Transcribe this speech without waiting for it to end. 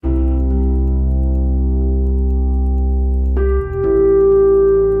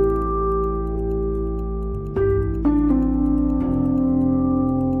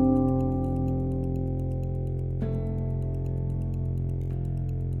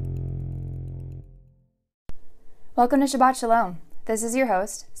Welcome to Shabbat Shalom. This is your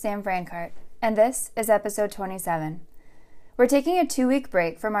host, Sam Frankart, and this is episode 27. We're taking a 2-week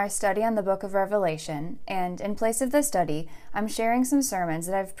break from our study on the book of Revelation, and in place of the study, I'm sharing some sermons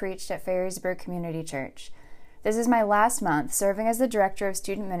that I've preached at Ferrysburg Community Church. This is my last month serving as the Director of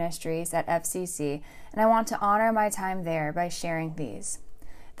Student Ministries at FCC, and I want to honor my time there by sharing these.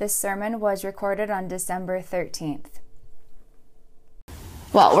 This sermon was recorded on December 13th.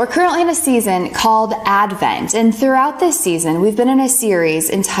 Well, we're currently in a season called Advent, and throughout this season, we've been in a series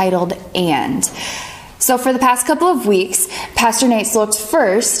entitled And. So for the past couple of weeks, Pastor Nate's looked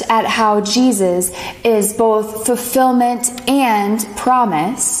first at how Jesus is both fulfillment and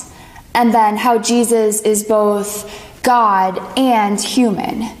promise, and then how Jesus is both God and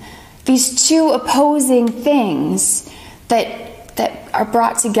human. These two opposing things that are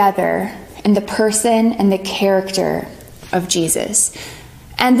brought together in the person and the character of Jesus.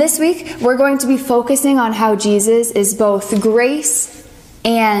 And this week, we're going to be focusing on how Jesus is both grace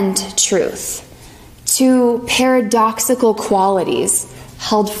and truth. Two paradoxical qualities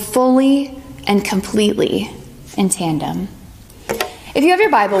held fully and completely in tandem. If you have your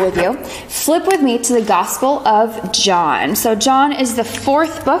Bible with you, flip with me to the Gospel of John. So John is the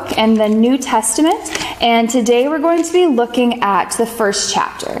 4th book in the New Testament, and today we're going to be looking at the first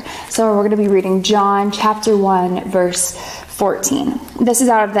chapter. So we're going to be reading John chapter 1, verse 14. This is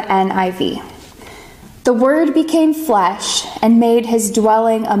out of the NIV. The Word became flesh and made his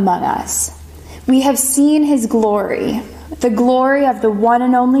dwelling among us. We have seen his glory, the glory of the one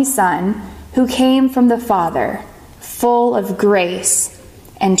and only Son who came from the Father, full of grace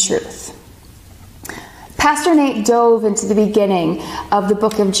and truth. Pastor Nate dove into the beginning of the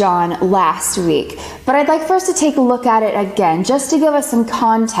book of John last week, but I'd like for us to take a look at it again, just to give us some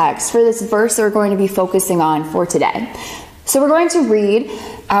context for this verse that we're going to be focusing on for today. So we're going to read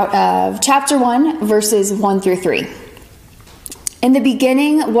out of chapter 1, verses 1 through 3. In the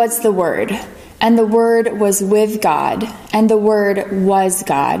beginning was the Word, and the Word was with God, and the Word was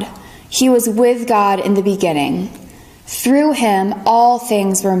God. He was with God in the beginning. Through him all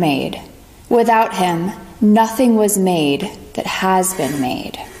things were made. Without him nothing was made that has been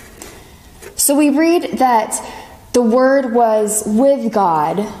made. So we read that the Word was with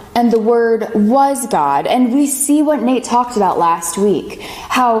God, and the Word was God. And we see what Nate talked about last week,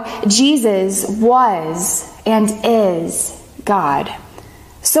 how Jesus was and is God.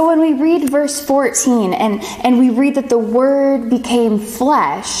 So when we read verse 14, and we read that the Word became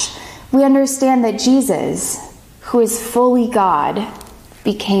flesh, we understand that Jesus, who is fully God,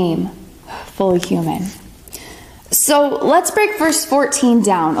 became fully human. So let's break verse 14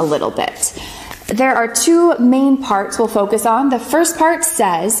 down a little bit. There are two main parts we'll focus on. The first part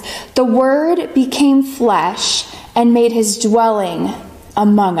says, the Word became flesh and made his dwelling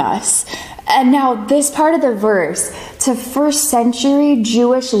among us. And now this part of the verse, to first century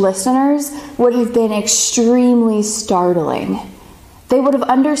Jewish listeners, would have been extremely startling. They would have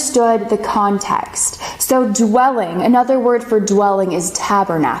understood the context. So dwelling, another word for dwelling is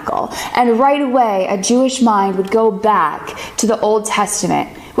tabernacle. And right away, a Jewish mind would go back to the Old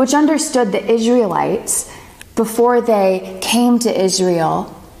Testament, which understood the Israelites, before they came to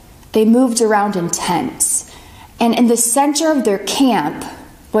Israel, they moved around in tents. And in the center of their camp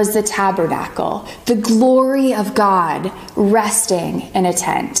was the tabernacle, the glory of God resting in a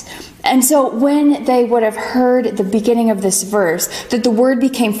tent. And so when they would have heard the beginning of this verse, that the Word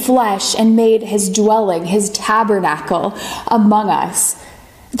became flesh and made his dwelling, his tabernacle among us,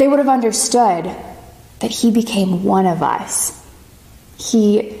 they would have understood that he became one of us.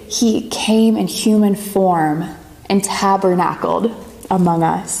 He came in human form and tabernacled among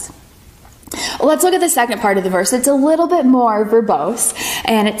us. Let's look at the second part of the verse. It's a little bit more verbose,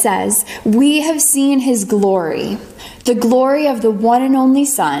 and it says, we have seen his glory, the glory of the one and only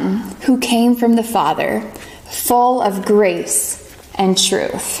Son who came from the Father, full of grace and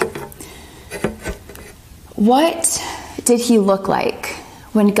truth. What did he look like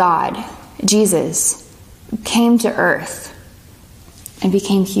when God, Jesus, came to earth and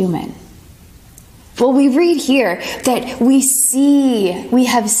became human? Well, we read here that we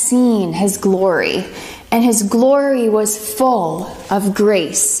have seen his glory, and his glory was full of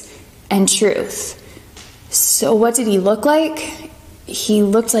grace and truth. So what did he look like? He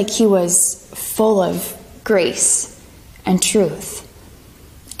looked like he was full of grace and truth.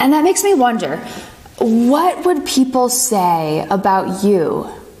 And that makes me wonder, what would people say about you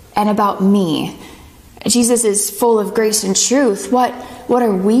and about me? Jesus is full of grace and truth. What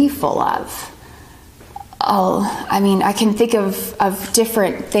are we full of? Oh, I mean, I can think of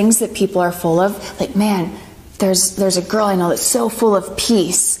different things that people are full of. Like, man, there's a girl I know that's so full of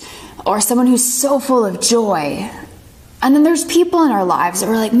peace. or someone who's so full of joy. And then there's people in our lives that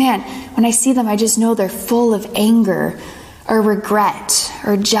we're like, man, when I see them, I just know they're full of anger or regret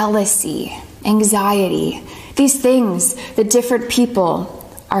or jealousy, anxiety, these things that different people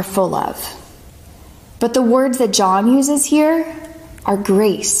are full of. But the words that John uses here are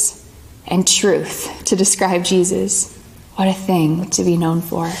grace and truth to describe Jesus. What a thing to be known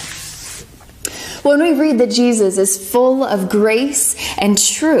for. When we read that Jesus is full of grace and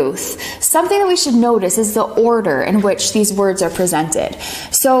truth, something that we should notice is the order in which these words are presented.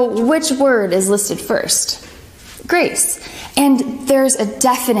 So which word is listed first? Grace. And there's a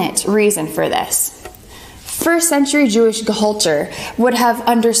definite reason for this. First century Jewish culture would have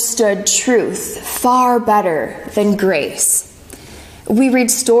understood truth far better than grace. We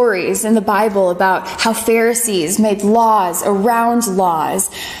read stories in the Bible about how Pharisees made laws around laws.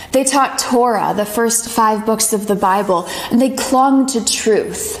 They taught Torah, the first 5 books of the Bible, and they clung to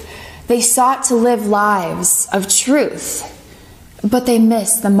truth. They sought to live lives of truth, but they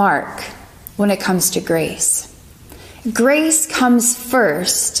missed the mark when it comes to grace. Grace comes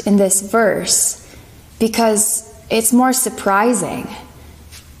first in this verse because it's more surprising.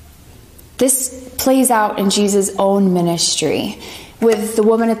 This plays out in Jesus' own ministry, with the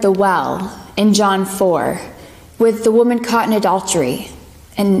woman at the well in John 4, with the woman caught in adultery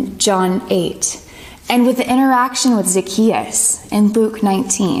in John 8, and with the interaction with Zacchaeus in Luke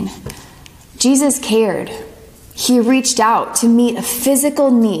 19. Jesus cared. He reached out to meet a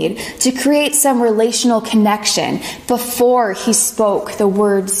physical need, to create some relational connection before he spoke the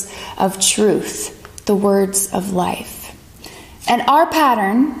words of truth, the words of life. And our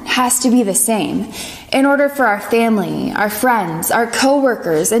pattern has to be the same. In order for our family, our friends, our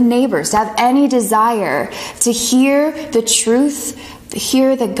coworkers, and neighbors to have any desire to hear the truth, to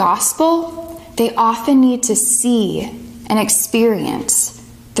hear the gospel, they often need to see and experience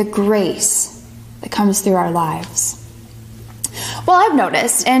the grace that comes through our lives. Well, I've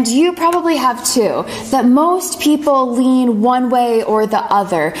noticed, and you probably have too, that most people lean one way or the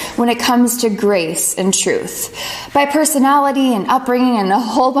other when it comes to grace and truth. By personality and upbringing and a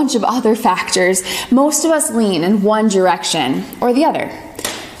whole bunch of other factors, most of us lean in one direction or the other.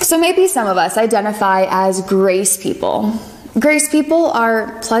 So maybe some of us identify as grace people. Grace people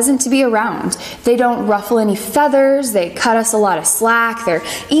are pleasant to be around. They don't ruffle any feathers, they cut us a lot of slack, they're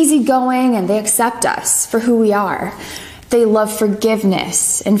easygoing, and they accept us for who we are. They love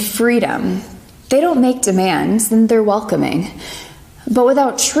forgiveness and freedom. They don't make demands, and they're welcoming. But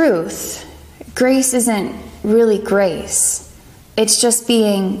without truth, grace isn't really grace. It's just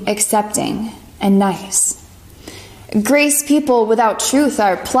being accepting and nice. Grace people without truth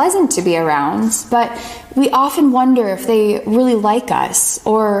are pleasant to be around, but we often wonder if they really like us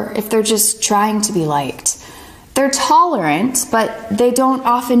or if they're just trying to be liked. They're tolerant, but they don't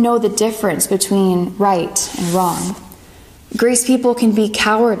often know the difference between right and wrong. Grace people can be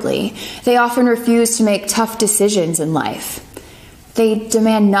cowardly. They often refuse to make tough decisions in life. They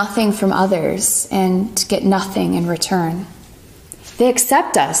demand nothing from others and get nothing in return. They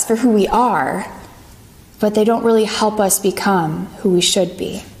accept us for who we are, but they don't really help us become who we should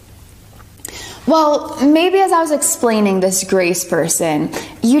be. Well, maybe as I was explaining this grace person,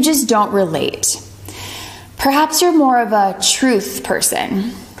 you just don't relate. Perhaps you're more of a truth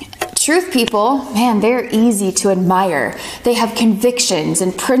person. Truth people, man, they're easy to admire. They have convictions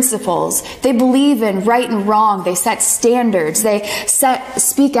and principles. They believe in right and wrong. They set standards. They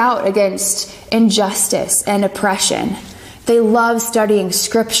speak out against injustice and oppression. They love studying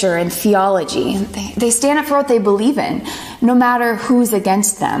scripture and theology. They stand up for what they believe in, no matter who's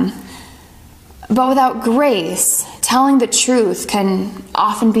against them. But without grace, telling the truth can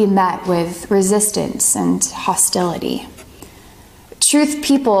often be met with resistance and hostility. Truth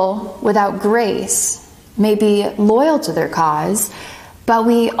people without grace may be loyal to their cause, but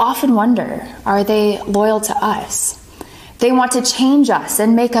we often wonder, are they loyal to us? They want to change us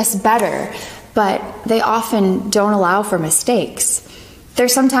and make us better, but they often don't allow for mistakes. They're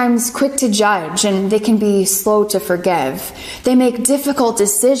sometimes quick to judge, and they can be slow to forgive. They make difficult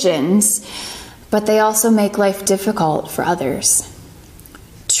decisions, but they also make life difficult for others.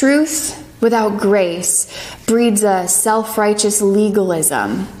 Truth without grace breeds a self-righteous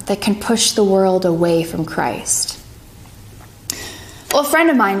legalism that can push the world away from Christ. Well, a friend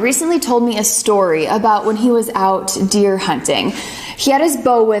of mine recently told me a story about when he was out deer hunting. He had his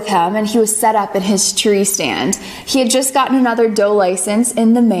bow with him, and he was set up in his tree stand. He had just gotten another doe license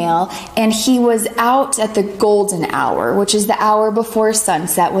in the mail, and he was out at the golden hour, which is the hour before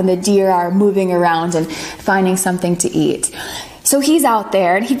sunset when the deer are moving around and finding something to eat. So he's out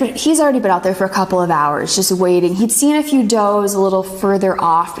there, and he's already been out there for a couple of hours, just waiting. He'd seen a few does a little further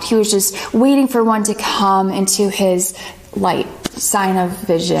off, but he was just waiting for one to come into his light sign of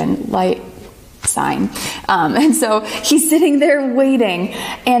vision, light sign. And so he's sitting there waiting,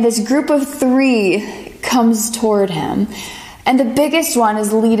 and this group of 3 comes toward him. And the biggest one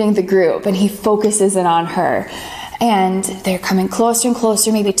is leading the group, and he focuses in on her. And they're coming closer and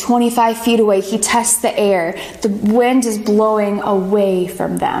closer, maybe 25 feet away. He tests the air. The wind is blowing away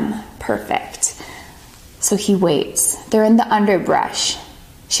from them. Perfect. So he waits. They're in the underbrush.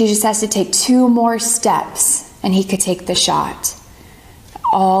 She just has to take 2 more steps, and he could take the shot.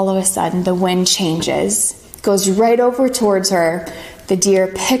 All of a sudden, the wind changes, goes right over towards her. The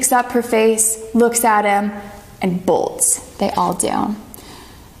deer picks up her face, looks at him, and bolts. They all do.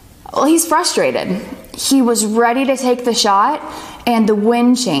 Well, he's frustrated. He was ready to take the shot, and the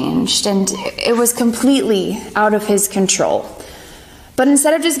wind changed, and it was completely out of his control. But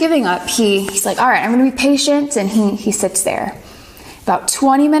instead of just giving up, he's like, all right, I'm going to be patient, and he sits there. About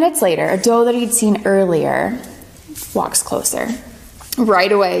 20 minutes later, a doe that he'd seen earlier walks closer.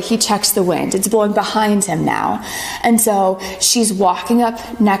 Right away, he checks the wind. It's blowing behind him now. And so she's walking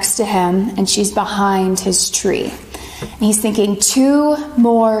up next to him, and she's behind his tree. And he's thinking, 2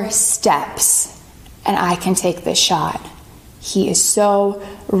 more steps, and I can take this shot. He is so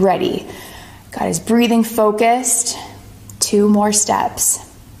ready. Got his breathing focused. 2 more steps.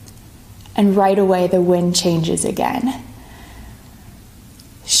 And right away, the wind changes again.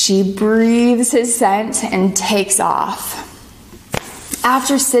 She breathes his scent and takes off.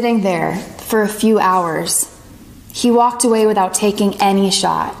 After sitting there for a few hours, he walked away without taking any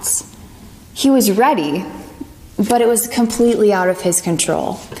shots. He was ready, but it was completely out of his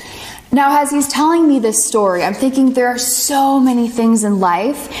control. Now, as he's telling me this story, I'm thinking there are so many things in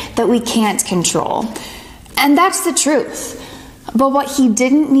life that we can't control. And that's the truth. But what he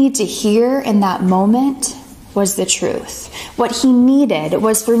didn't need to hear in that moment was the truth. What he needed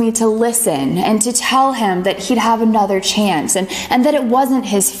was for me to listen and to tell him that he'd have another chance and that it wasn't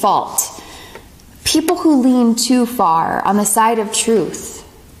his fault. People who lean too far on the side of truth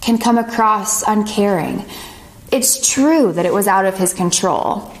can come across uncaring. It's true that it was out of his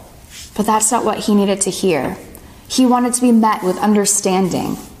control, but that's not what he needed to hear. He wanted to be met with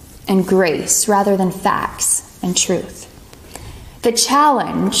understanding and grace rather than facts and truth. The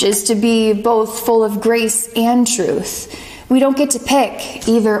challenge is to be both full of grace and truth. We don't get to pick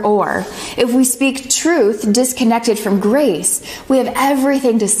either or. If we speak truth disconnected from grace, we have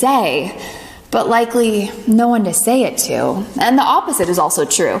everything to say, but likely no one to say it to. And the opposite is also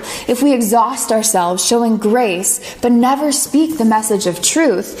true. If we exhaust ourselves showing grace, but never speak the message of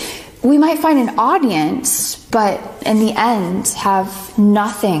truth, we might find an audience, but in the end have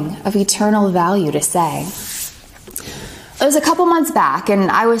nothing of eternal value to say. It was a couple months back, and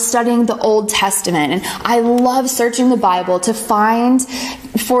I was studying the Old Testament, and I love searching the Bible to find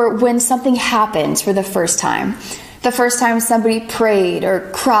for when something happened for the first time. The first time somebody prayed or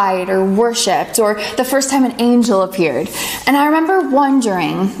cried or worshiped, or the first time an angel appeared. And I remember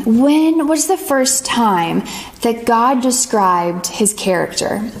wondering, when was the first time that God described his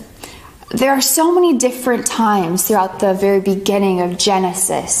character? There are so many different times throughout the very beginning of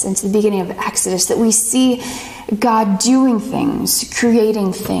Genesis and to the beginning of Exodus that we see God doing things,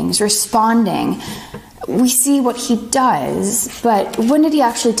 creating things, responding. We see what he does, but when did he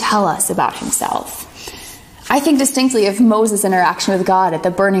actually tell us about himself? I think distinctly of Moses' interaction with God at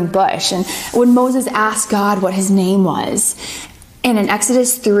the burning bush, and when Moses asked God what his name was. And in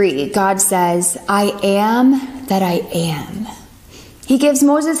Exodus 3, God says, I am that I am. He gives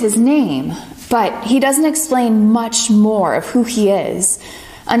Moses his name, but he doesn't explain much more of who he is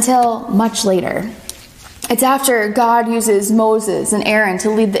until much later. It's after God uses Moses and Aaron to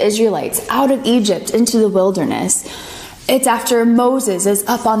lead the Israelites out of Egypt into the wilderness. It's after Moses is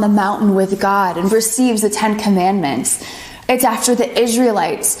up on the mountain with God and receives the 10 Commandments. It's after the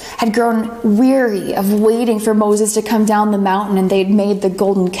Israelites had grown weary of waiting for Moses to come down the mountain and they'd made the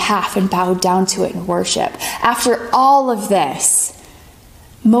golden calf and bowed down to it in worship. After all of this,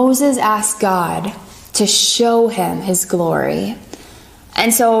 Moses asked God to show him his glory.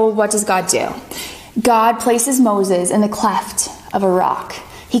 And so what does God do? God places Moses in the cleft of a rock.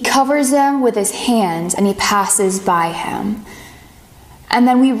 He covers him with his hand and he passes by him. And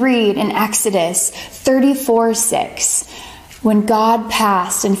then we read in Exodus 34:6, when God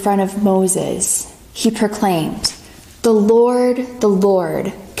passed in front of Moses, he proclaimed, the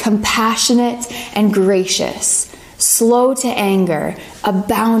Lord, compassionate and gracious, slow to anger,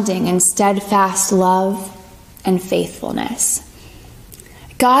 abounding in steadfast love and faithfulness.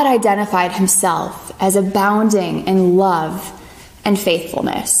 God identified himself as abounding in love, and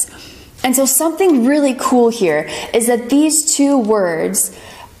faithfulness. And so something really cool here is that these two words,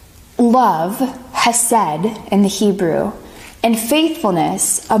 love, hesed in the Hebrew, and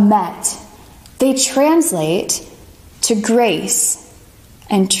faithfulness, amet, they translate to grace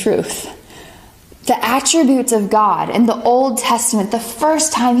and truth. The attributes of God in the Old Testament, the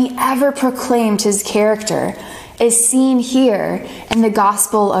first time he ever proclaimed his character, is seen here in the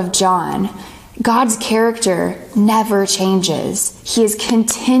Gospel of John. God's character never changes. He is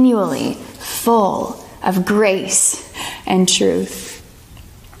continually full of grace and truth.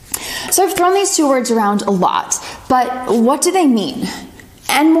 So I've thrown these two words around a lot, but what do they mean?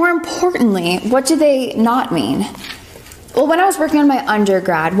 And more importantly, what do they not mean? Well, when I was working on my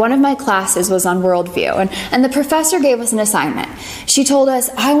undergrad, one of my classes was on worldview, and the professor gave us an assignment. She told us,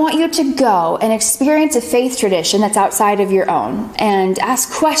 I want you to go and experience a faith tradition that's outside of your own, and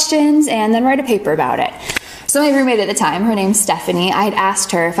ask questions, and then write a paper about it. So my roommate at the time, her name's Stephanie, I had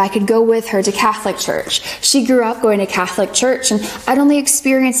asked her if I could go with her to Catholic church. She grew up going to Catholic church, and I'd only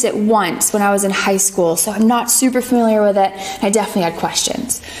experienced it once when I was in high school, so I'm not super familiar with it, and I definitely had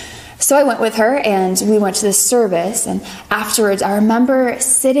questions. So I went with her, and we went to this service, and afterwards I remember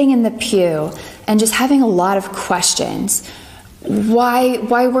sitting in the pew and just having a lot of questions. Why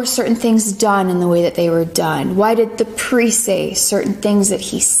were certain things done in the way that they were done? Why did the priest say certain things that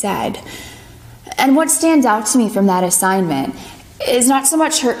he said? And what stands out to me from that assignment is not so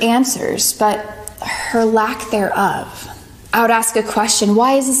much her answers, but her lack thereof. I would ask a question,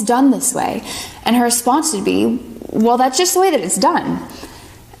 why is this done this way? And her response would be, well, that's just the way that it's done.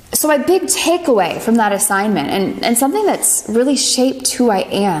 So my big takeaway from that assignment, and something that's really shaped who I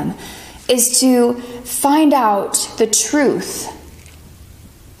am, is to find out the truth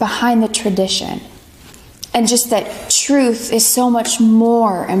behind the tradition. And just that truth is so much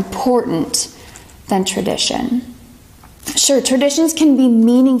more important than tradition. Sure, traditions can be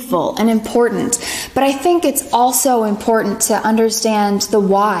meaningful and important, but I think it's also important to understand the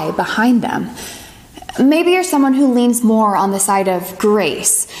why behind them. Maybe you're someone who leans more on the side of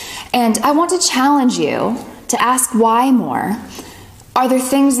grace, and I want to challenge you to ask why more. Are there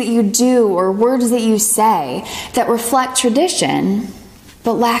things that you do or words that you say that reflect tradition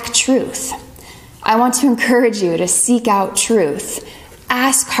but lack truth? I want to encourage you to seek out truth.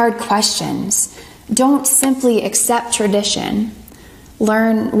 Ask hard questions. Don't simply accept tradition.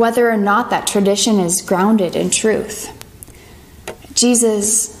 Learn whether or not that tradition is grounded in truth.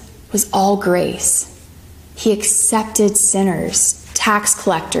 Jesus was all grace. He accepted sinners, tax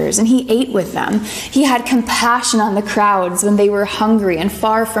collectors, and he ate with them. He had compassion on the crowds when they were hungry and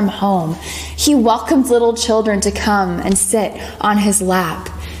far from home. He welcomed little children to come and sit on his lap.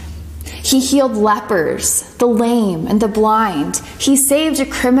 He healed lepers, the lame, and the blind. He saved a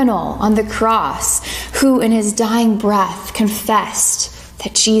criminal on the cross who, in his dying breath, confessed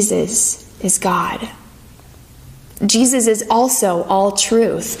that Jesus is God. Jesus is also all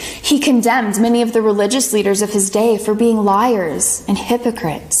truth. He condemned many of the religious leaders of his day for being liars and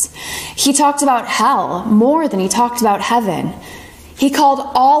hypocrites. He talked about hell more than he talked about heaven. He called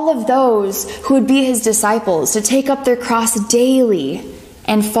all of those who would be his disciples to take up their cross daily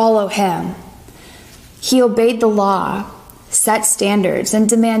and follow him. He obeyed the law, set standards, and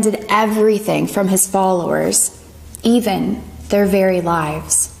demanded everything from his followers, even their very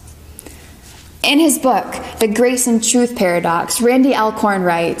lives. In his book, The Grace and Truth Paradox, Randy Alcorn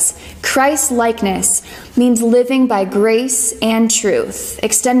writes, Christ-likeness means living by grace and truth,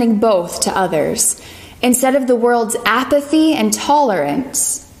 extending both to others. Instead of the world's apathy and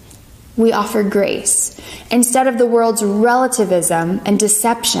tolerance, we offer grace. Instead of the world's relativism and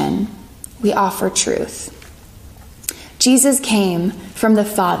deception, we offer truth. Jesus came from the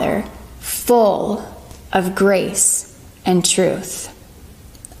Father, full of grace and truth.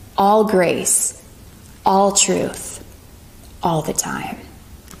 All grace, all truth, all the time.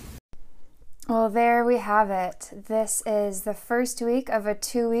 Well, there we have it. This is the first week of a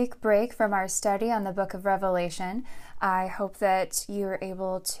 2-week break from our study on the book of Revelation. I hope that you were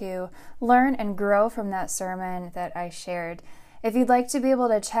able to learn and grow from that sermon that I shared. If you'd like to be able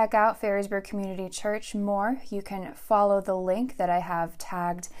to check out Ferrysburg Community Church more, you can follow the link that I have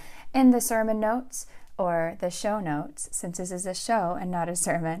tagged in the sermon notes, or the show notes, since this is a show and not a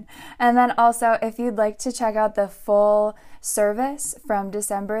sermon. And then also, if you'd like to check out the full service from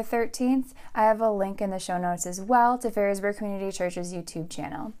December 13th, I have a link in the show notes as well to Ferrysburg Community Church's YouTube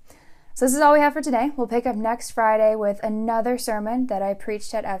channel. So this is all we have for today. We'll pick up next Friday with another sermon that I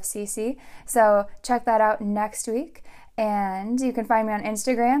preached at FCC. So check that out next week. And you can find me on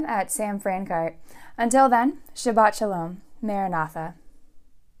Instagram at Sam Frankart. Until then, Shabbat Shalom. Maranatha.